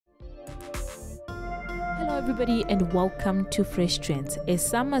everybody and welcome to Fresh Trends. As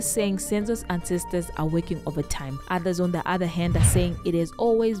some are saying Senzo's ancestors are working overtime, others on the other hand are saying it has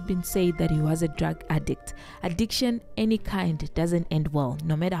always been said that he was a drug addict. Addiction, any kind, doesn't end well.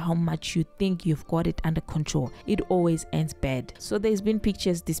 No matter how much you think you've got it under control, it always ends bad. So there's been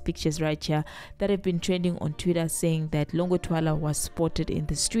these pictures right here that have been trending on Twitter saying that Longwe Twala was spotted in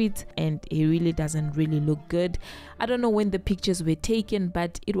the streets and he really doesn't look good. I don't know when the pictures were taken,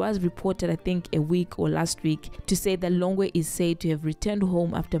 but it was reported I think a week or last week to say that Longwe is said to have returned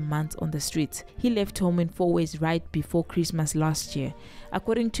home after months on the streets. He left home in 4 ways right before Christmas last year.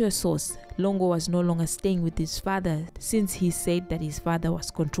 According to a source, Longwe was no longer staying with his father since he said that his father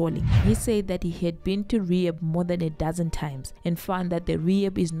was controlling. He said that he had been to rehab more than a dozen times and found that the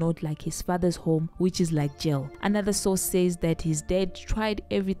rehab is not like his father's home, which is like jail. Another source says that his dad tried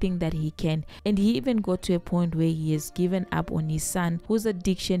everything that he can, and he even got to a point where he has given up on his son, whose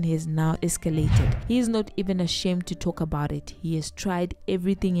addiction has now escalated. He is not even ashamed to talk about it. He has tried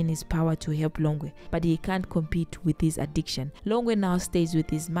everything in his power to help Longwe, but he can't compete with his addiction. Longwe now stays with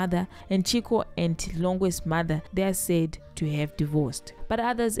his mother, and Chico and Longwe's mother, they are said to have divorced. But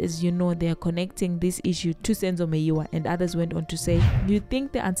others, as you know, they are connecting this issue to Senzo Meyiwa, and others went on to say, you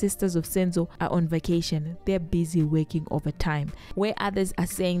think the ancestors of Senzo are on vacation? They're busy working overtime. Where others are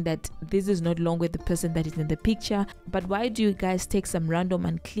saying that this is not Longwe, the person that is in the picture, but why do you guys take some random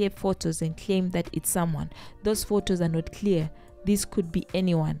and clear photos and claim that it's someone? Those photos are not clear. This could be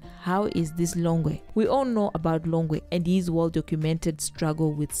anyone. How is this Longwe? We all know about Longwe and his well-documented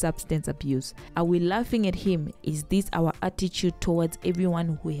struggle with substance abuse. Are we laughing at him? Is this our attitude towards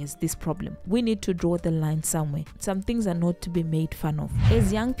everyone who has this problem? We need to draw the line somewhere. Some things are not to be made fun of.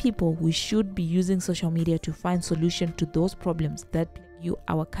 As young people, we should be using social media to find solutions to those problems that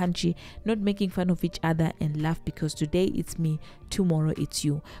our country, not making fun of each other and laugh because today it's me, tomorrow it's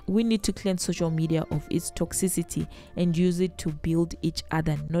you. We need to cleanse social media of its toxicity and use it to build each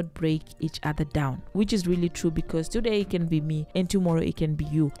other, not break each other down, which is really true because today it can be me and tomorrow it can be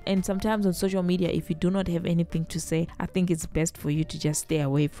you. And sometimes on social media, if you do not have anything to say, I think it's best for you to just stay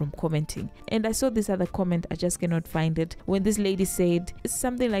away from commenting. And I saw this other comment, I just cannot find it, when this lady said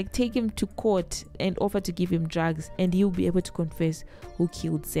something like, take him to court and offer to give him drugs and he'll be able to confess who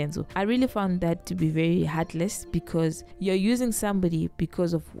killed Senzo. I really found that to be very heartless because you're using somebody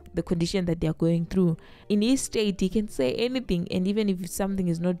because of the condition that they're going through. In his state, he can say anything, and even if something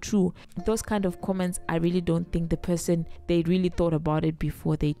is not true, those kind of comments, I really don't think the person, they really thought about it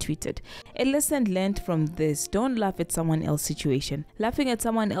before they tweeted. A lesson learned from this: don't laugh at someone else's situation. Laughing at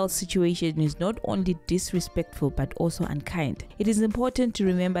someone else's situation is not only disrespectful but also unkind. It is important to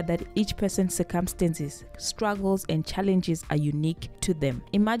remember that each person's circumstances, struggles and challenges are unique to them.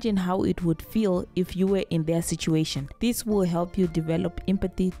 Imagine how it would feel if you were in their situation. This will help you develop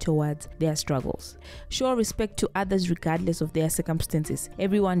empathy towards their struggles. Show respect to others regardless of their circumstances.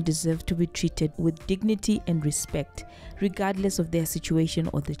 Everyone deserves to be treated with dignity and respect, regardless of their situation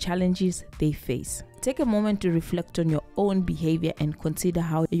or the challenges they face. Take a moment to reflect on your own behavior and consider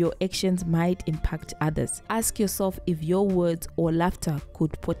how your actions might impact others. Ask yourself if your words or laughter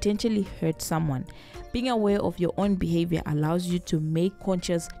could potentially hurt someone. Being aware of your own behavior allows you to make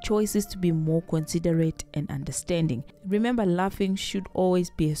conscious choices to be more considerate and understanding. Remember, laughing should always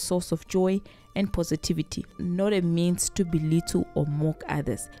be a source of joy and positivity, not a means to belittle or mock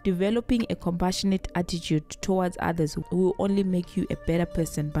others. Developing a compassionate attitude towards others will only make you a better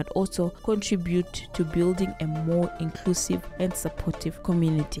person, but also contribute to building a more inclusive and supportive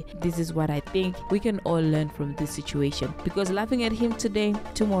community. This is what I think we can all learn from this situation, because laughing at him today,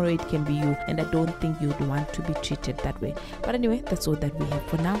 tomorrow it can be you, and I don't think you'd want to be treated that way. But anyway, that's all that we have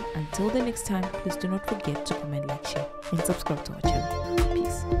for now. Until the next time, please do not forget to comment, like, share and subscribe to our channel.